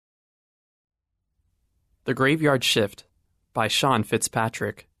The Graveyard Shift by Sean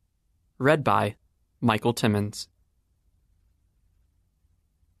Fitzpatrick. Read by Michael Thimons.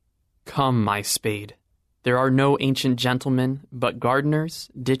 Come, my spade. There are no ancient gentlemen, but gardeners,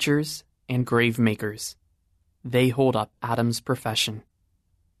 ditchers, and grave makers. They hold up Adam's profession.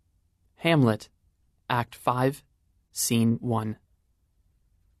 Hamlet, Act 5, Scene 1.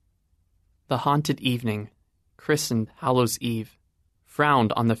 The haunted evening, christened Hallows Eve,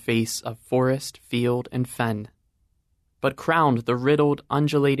 frowned on the face of forest, field, and fen, but crowned the riddled,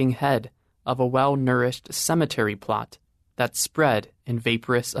 undulating head of a well-nourished cemetery plot that spread in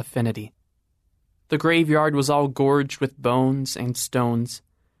vaporous affinity. The graveyard was all gorged with bones and stones,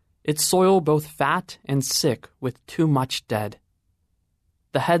 its soil both fat and sick with too much dead.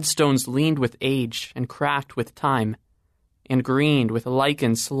 The headstones leaned with age and cracked with time, and greened with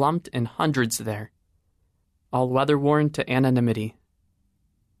lichen slumped in hundreds there, all weather-worn to anonymity.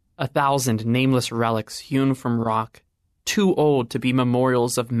 1,000 nameless relics hewn from rock, too old to be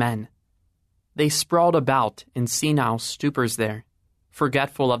memorials of men. They sprawled about in senile stupors there,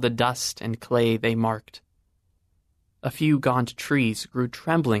 forgetful of the dust and clay they marked. A few gaunt trees grew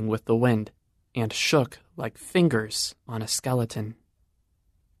trembling with the wind, and shook like fingers on a skeleton.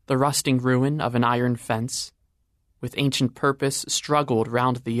 The rusting ruin of an iron fence, with ancient purpose, struggled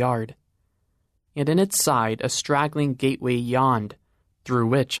round the yard, and in its side a straggling gateway yawned, through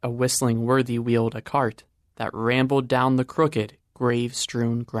which a whistling worthy wheeled a cart that rambled down the crooked,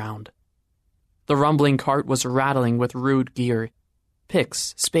 grave-strewn ground. The rumbling cart was rattling with rude gear,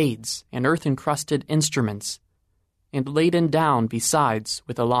 picks, spades, and earth-encrusted instruments, and laden down besides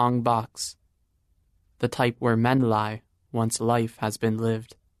with a long box, the type where men lie once life has been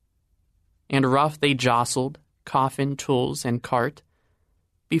lived. And rough they jostled, coffin, tools, and cart,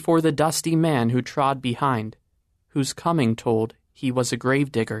 before the dusty man who trod behind, whose coming told he was a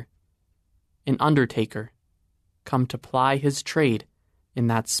gravedigger, an undertaker, come to ply his trade in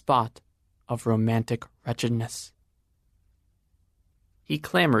that spot of romantic wretchedness. He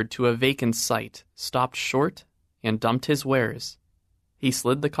clambered to a vacant site, stopped short, and dumped his wares. He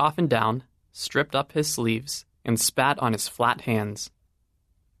slid the coffin down, stripped up his sleeves, and spat on his flat hands.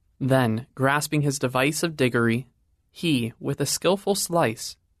 Then, grasping his device of diggery, he, with a skillful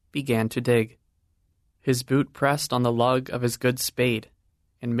slice, began to dig. His boot pressed on the lug of his good spade,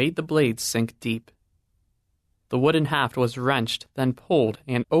 and made the blades sink deep. The wooden haft was wrenched, then pulled,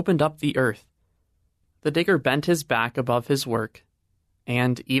 and opened up the earth. The digger bent his back above his work,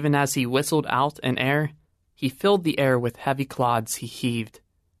 and, even as he whistled out an air, he filled the air with heavy clods he heaved.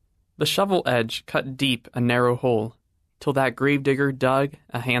 The shovel edge cut deep a narrow hole, till that gravedigger dug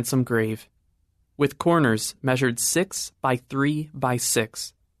a handsome grave, with corners measured 6 by 3 by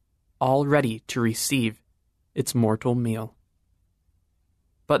 6, all ready to receive its mortal meal.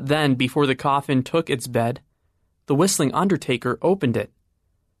 But then, before the coffin took its bed, the whistling undertaker opened it.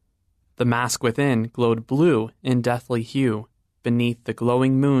 The mask within glowed blue in deathly hue beneath the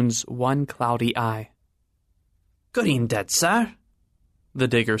glowing moon's one cloudy eye. "Good e'en dead, sir," the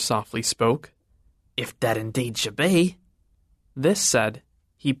digger softly spoke. "If dead indeed she be." This said,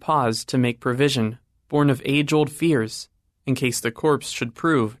 he paused to make provision, born of age-old fears, in case the corpse should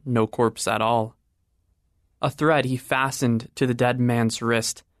prove no corpse at all. A thread he fastened to the dead man's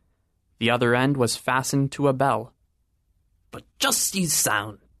wrist. The other end was fastened to a bell. "But just you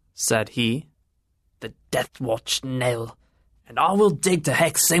sound," said he, "the death watch knell, and I will dig to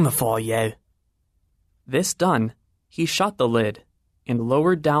heck same for you." This done, he shut the lid, and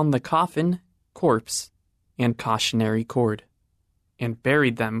lowered down the coffin, corpse, and cautionary cord, and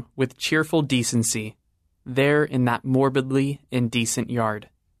buried them with cheerful decency, there in that morbidly indecent yard.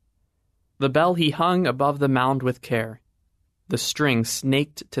 The bell he hung above the mound with care, the string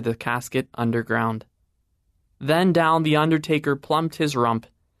snaked to the casket underground. Then down the undertaker plumped his rump,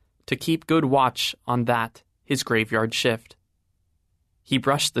 to keep good watch on that, his graveyard shift. He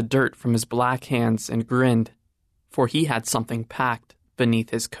brushed the dirt from his black hands and grinned, for he had something packed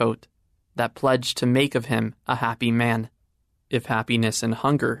beneath his coat that pledged to make of him a happy man, if happiness and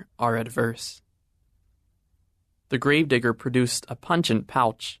hunger are adverse. The gravedigger produced a pungent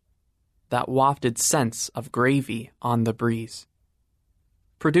pouch that wafted scents of gravy on the breeze.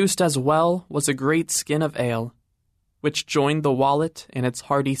 Produced as well was a great skin of ale, which joined the wallet in its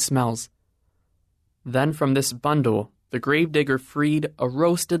hearty smells. Then from this bundle the gravedigger freed a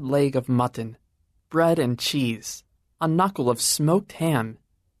roasted leg of mutton, bread and cheese, a knuckle of smoked ham,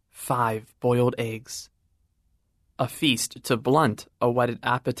 5 boiled eggs. A feast to blunt a whetted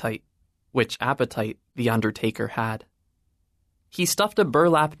appetite, which appetite the undertaker had. He stuffed a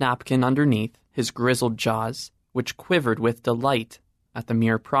burlap napkin underneath his grizzled jaws, which quivered with delight at the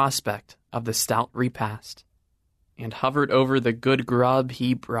mere prospect of the stout repast, and hovered over the good grub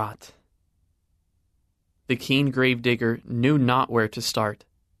he brought. The keen gravedigger knew not where to start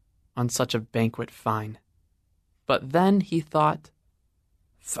on such a banquet fine. But then he thought,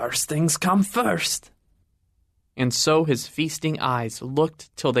 "First things come first." And so his feasting eyes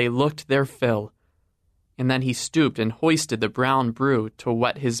looked till they looked their fill, and then he stooped and hoisted the brown brew to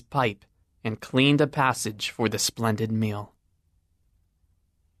wet his pipe and cleaned a passage for the splendid meal.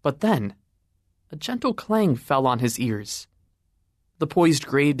 But then a gentle clang fell on his ears. The poised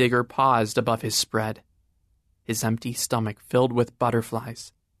gravedigger paused above his spread, his empty stomach filled with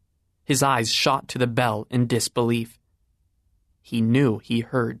butterflies. His eyes shot to the bell in disbelief. He knew he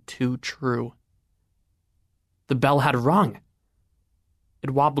heard too true. The bell had rung.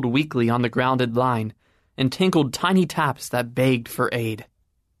 It wobbled weakly on the grounded line and tinkled tiny taps that begged for aid.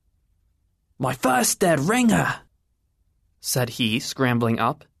 "My first dead ringer," said he, scrambling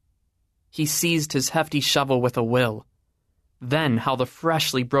up. He seized his hefty shovel with a will. Then how the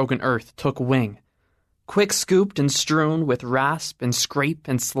freshly broken earth took wing, quick scooped and strewn with rasp and scrape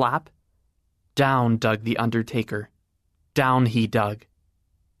and slap. Down dug the undertaker. Down he dug,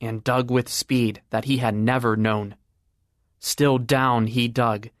 and dug with speed that he had never known. Still down he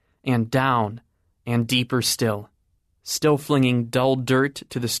dug, and deeper still flinging dull dirt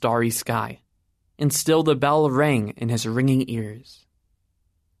to the starry sky, and still the bell rang in his ringing ears.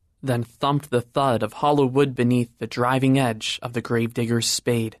 Then thumped the thud of hollow wood beneath the driving edge of the gravedigger's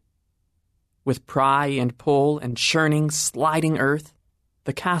spade. With pry and pull and churning, sliding earth,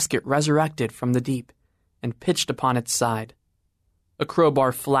 the casket resurrected from the deep and pitched upon its side. A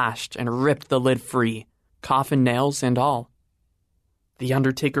crowbar flashed and ripped the lid free, coffin nails and all. The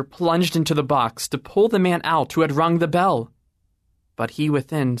undertaker plunged into the box to pull the man out who had rung the bell, but he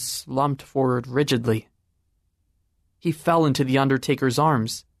within slumped forward rigidly. He fell into the undertaker's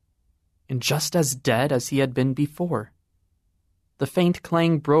arms, and just as dead as he had been before. The faint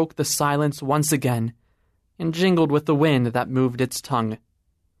clang broke the silence once again, and jingled with the wind that moved its tongue.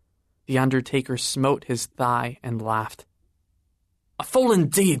 The undertaker smote his thigh and laughed. "A fool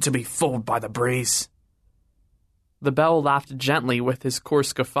indeed to be fooled by the breeze." The bell laughed gently with his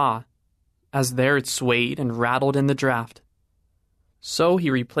coarse guffaw, as there it swayed and rattled in the draught. So he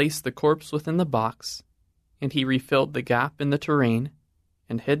replaced the corpse within the box, and he refilled the gap in the terrain,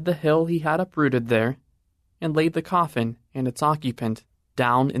 and hid the hill he had uprooted there, and laid the coffin and its occupant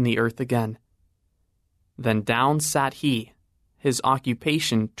down in the earth again. Then down sat he, his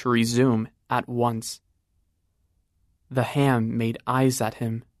occupation to resume at once. The ham made eyes at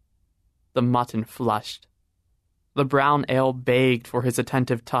him. The mutton flushed. The brown ale begged for his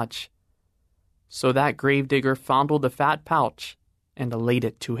attentive touch. So that gravedigger fondled the fat pouch and laid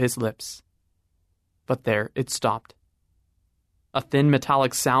it to his lips. But there it stopped. A thin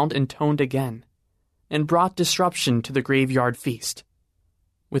metallic sound intoned again, and brought disruption to the graveyard feast.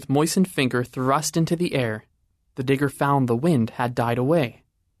 With moistened finger thrust into the air, the digger found the wind had died away.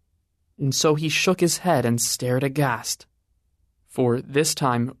 And so he shook his head and stared aghast. For this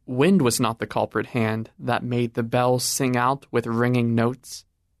time wind was not the culprit hand that made the bell sing out with ringing notes.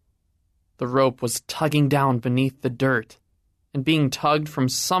 The rope was tugging down beneath the dirt, and being tugged from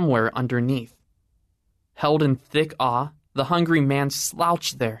somewhere underneath. Held in thick awe, the hungry man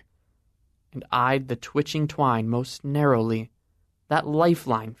slouched there, and eyed the twitching twine most narrowly, that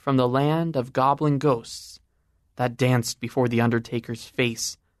lifeline from the land of goblin ghosts that danced before the undertaker's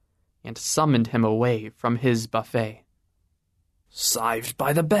face and summoned him away from his buffet. "Saved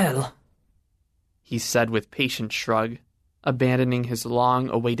by the bell," he said with patient shrug, abandoning his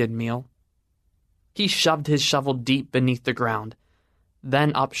long-awaited meal. He shoved his shovel deep beneath the ground,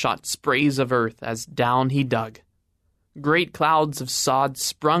 then up shot sprays of earth as down he dug. Great clouds of sod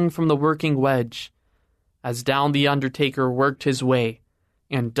sprung from the working wedge, as down the undertaker worked his way,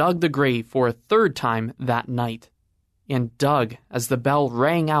 and dug the grave for a third time that night, and dug as the bell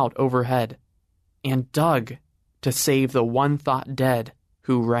rang out overhead, and dug to save the one thought dead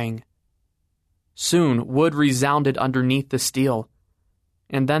who rang. Soon wood resounded underneath the steel,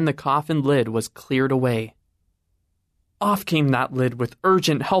 and then the coffin lid was cleared away. Off came that lid with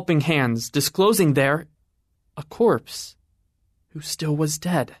urgent helping hands, disclosing there a corpse who still was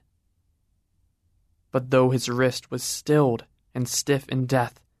dead. But though his wrist was stilled and stiff in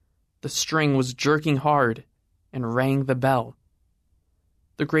death, the string was jerking hard and rang the bell.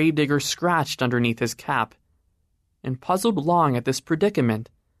 The gravedigger scratched underneath his cap and puzzled long at this predicament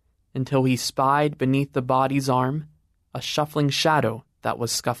until he spied beneath the body's arm a shuffling shadow that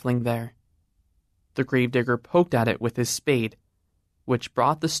was scuffling there. The gravedigger poked at it with his spade, which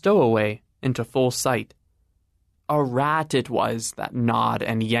brought the stowaway into full sight. a rat it was that gnawed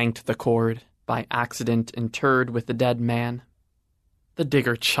and yanked the cord, by accident interred with the dead man. The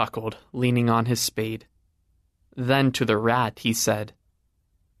digger chuckled, leaning on his spade. Then to the rat he said,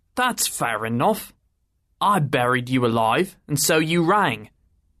 "That's fair enough. I buried you alive, and so you rang,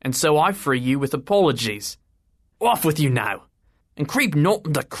 and so I free you with apologies. Off with you now, and creep not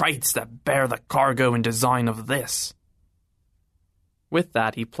in the crates that bear the cargo and design of this." With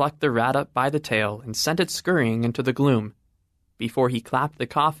that he plucked the rat up by the tail and sent it scurrying into the gloom, before he clapped the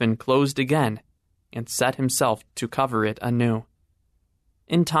coffin closed again, and set himself to cover it anew.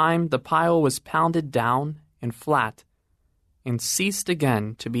 In time the pile was pounded down and flat, and ceased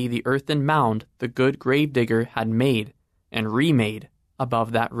again to be the earthen mound the good gravedigger had made and remade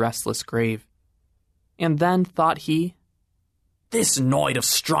above that restless grave. And then thought he, "This night of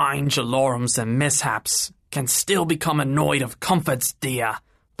strange alarms and mishaps can still become a night of comforts dear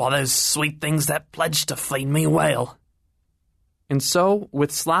by those sweet things that pledge to feed me well." And so,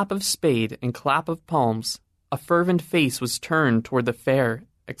 with slap of spade and clap of palms, a fervent face was turned toward the fair,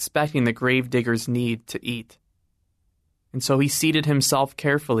 expecting the gravedigger's need to eat. And so he seated himself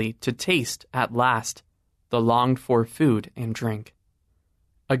carefully to taste, at last, the longed-for food and drink.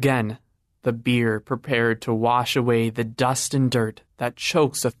 Again, the beer prepared to wash away the dust and dirt that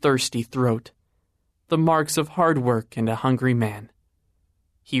chokes a thirsty throat, the marks of hard work and a hungry man.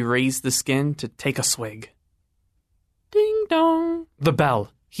 He raised the skin to take a swig. Ding-dong! The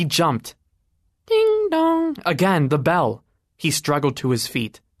bell! He jumped. Ding-dong! Again the bell! He struggled to his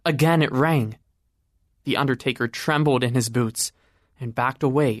feet. Again it rang. The undertaker trembled in his boots and backed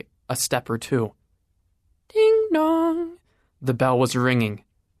away a step or two. Ding-dong! The bell was ringing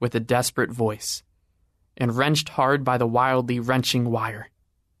with a desperate voice, and wrenched hard by the wildly wrenching wire.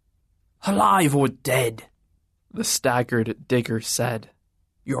 "Alive or dead?" the staggered digger said.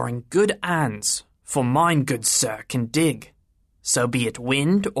 "You're in good hands, for mine, good sir, can dig. So be it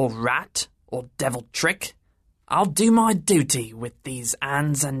wind or rat or devil trick, I'll do my duty with these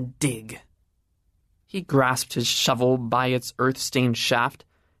hands and dig." He grasped his shovel by its earth-stained shaft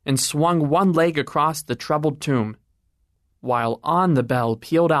and swung one leg across the troubled tomb, while on the bell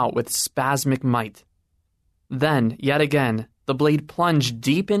pealed out with spasmic might. Then, yet again, the blade plunged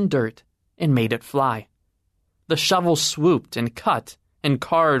deep in dirt and made it fly. The shovel swooped and cut and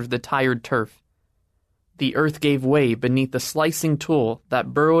carved the tired turf. The earth gave way beneath the slicing tool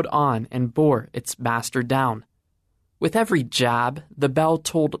that burrowed on and bore its master down. With every jab, the bell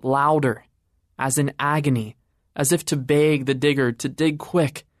tolled louder, as in agony, as if to beg the digger to dig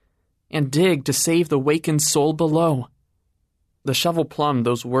quick, and dig to save the wakened soul below. The shovel plumbed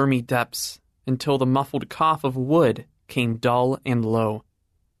those wormy depths until the muffled cough of wood came dull and low.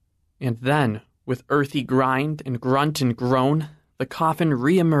 And then, with earthy grind and grunt and groan, the coffin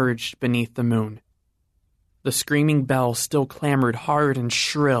re-emerged beneath the moon. The screaming bell still clamored hard and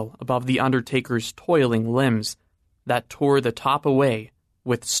shrill above the undertaker's toiling limbs that tore the top away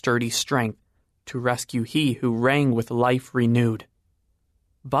with sturdy strength to rescue he who rang with life renewed.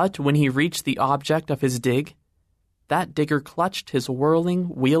 But when he reached the object of his dig, that digger clutched his whirling,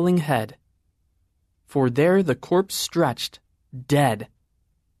 wheeling head. For there the corpse stretched, dead,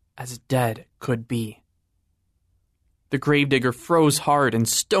 as dead could be. The gravedigger froze hard in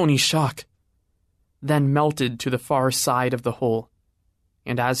stony shock, then melted to the far side of the hole,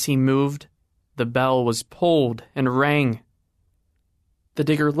 and as he moved, the bell was pulled and rang. The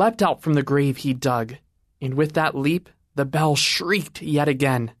digger leapt out from the grave he dug, and with that leap, the bell shrieked yet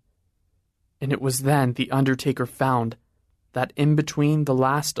again. And it was then the undertaker found that in between the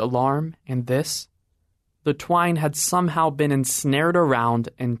last alarm and this, the twine had somehow been ensnared around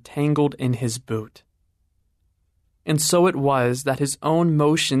and tangled in his boot. And so it was that his own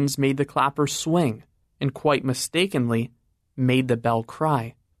motions made the clapper swing, and quite mistakenly made the bell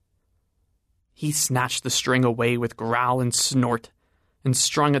cry. He snatched the string away with growl and snort, and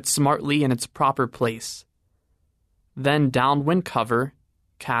strung it smartly in its proper place. Then down went cover,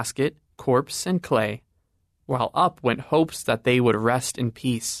 casket, corpse, and clay, while up went hopes that they would rest in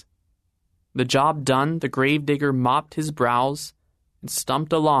peace. The job done, the gravedigger mopped his brows and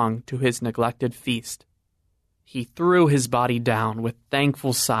stumped along to his neglected feast. He threw his body down with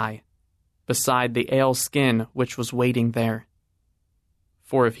thankful sigh beside the ale skin which was waiting there.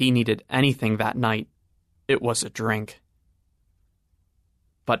 For if he needed anything that night, it was a drink.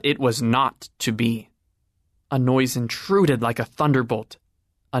 But it was not to be. A noise intruded like a thunderbolt,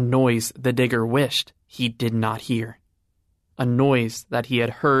 a noise the digger wished he did not hear, a noise that he had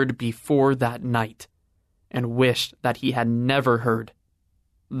heard before that night, and wished that he had never heard.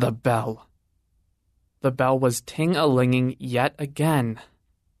 The bell. The bell was ting-a-linging yet again.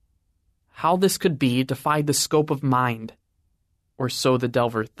 How this could be defied the scope of mind, or so the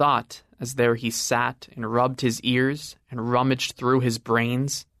delver thought, as there he sat and rubbed his ears and rummaged through his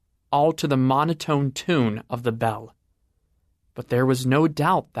brains, all to the monotone tune of the bell. But there was no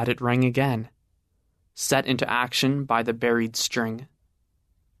doubt that it rang again, set into action by the buried string.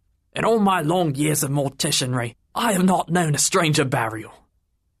 In all my long years of morticianry, I have not known a stranger burial,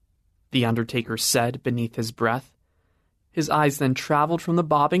 the undertaker said beneath his breath. His eyes then traveled from the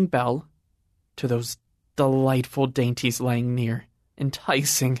bobbing bell to those delightful dainties laying near,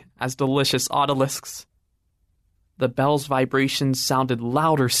 enticing as delicious odalisks. The bell's vibrations sounded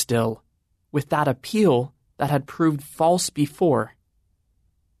louder still, with that appeal that had proved false before.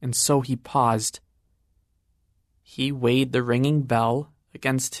 And so he paused. He weighed the ringing bell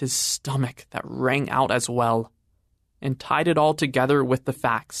against his stomach that rang out as well, and tied it all together with the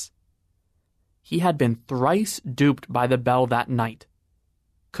facts. He had been thrice duped by the bell that night.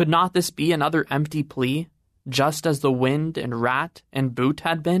 Could not this be another empty plea, just as the wind and rat and boot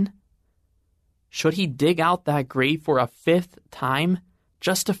had been? Should he dig out that grave for a 5th time,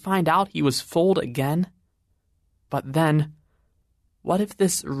 just to find out he was fooled again? But then, what if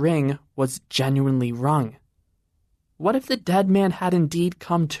this ring was genuinely rung? What if the dead man had indeed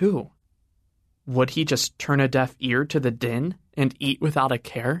come to? Would he just turn a deaf ear to the din and eat without a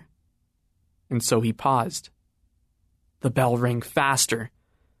care? And so he paused. The bell rang faster.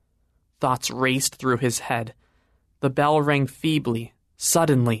 Thoughts raced through his head. The bell rang feebly,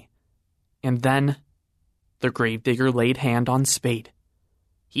 suddenly. And then the gravedigger laid hand on spade.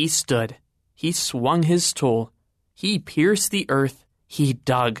 He stood. He swung his tool. He pierced the earth. He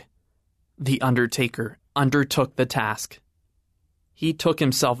dug. The undertaker undertook the task. He took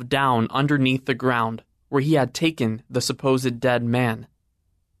himself down underneath the ground where he had taken the supposed dead man.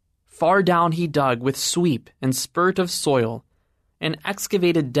 Far down he dug with sweep and spurt of soil, and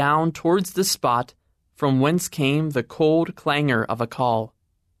excavated down towards the spot from whence came the cold clangor of a call.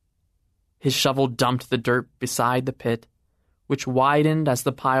 His shovel dumped the dirt beside the pit, which widened as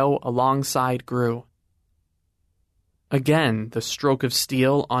the pile alongside grew. Again the stroke of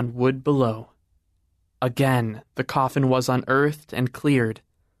steel on wood below. Again the coffin was unearthed and cleared.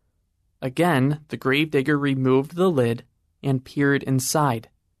 Again the gravedigger removed the lid and peered inside.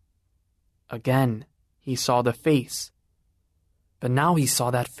 Again he saw the face. But now he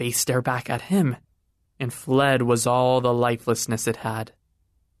saw that face stare back at him, and fled was all the lifelessness it had.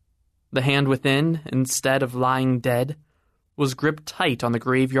 The hand within, instead of lying dead, was gripped tight on the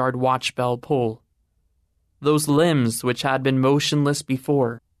graveyard watch bell pull. Those limbs which had been motionless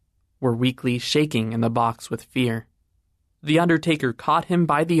before were weakly shaking in the box with fear. The undertaker caught him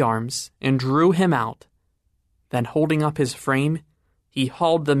by the arms and drew him out. Then, holding up his frame, he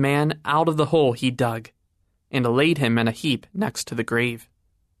hauled the man out of the hole he dug, and laid him in a heap next to the grave.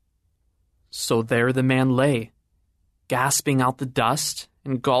 So there the man lay, gasping out the dust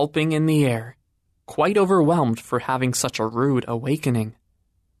and gulping in the air, quite overwhelmed for having such a rude awakening.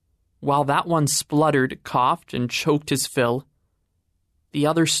 While that one spluttered, coughed, and choked his fill, the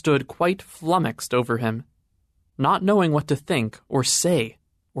other stood quite flummoxed over him, not knowing what to think or say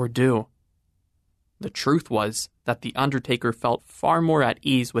or do. The truth was that the undertaker felt far more at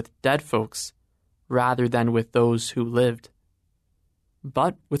ease with dead folks rather than with those who lived.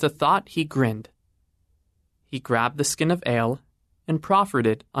 But with a thought he grinned. He grabbed the skin of ale and proffered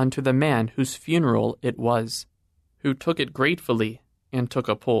it unto the man whose funeral it was, who took it gratefully and took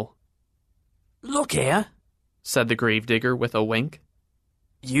a pull. "Look here," said the gravedigger with a wink.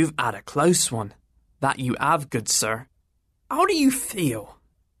 "You've had a close one. That you have, good sir. How do you feel?"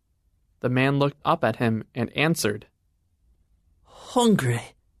 The man looked up at him and answered,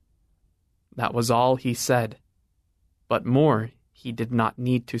 "Hungry." That was all he said, but more he did not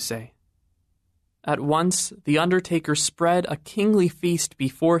need to say. At once the undertaker spread a kingly feast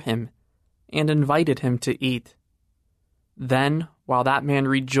before him and invited him to eat. Then, while that man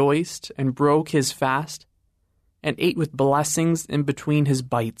rejoiced and broke his fast, and ate with blessings in between his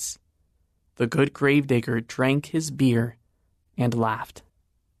bites, the good gravedigger drank his beer and laughed.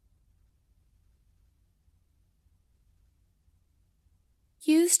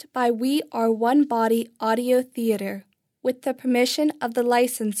 Used by We Are One Body Audio Theater with the permission of the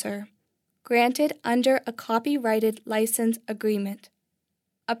licensor, granted under a copyrighted license agreement.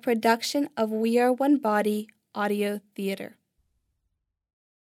 A production of We Are One Body Audio Theater.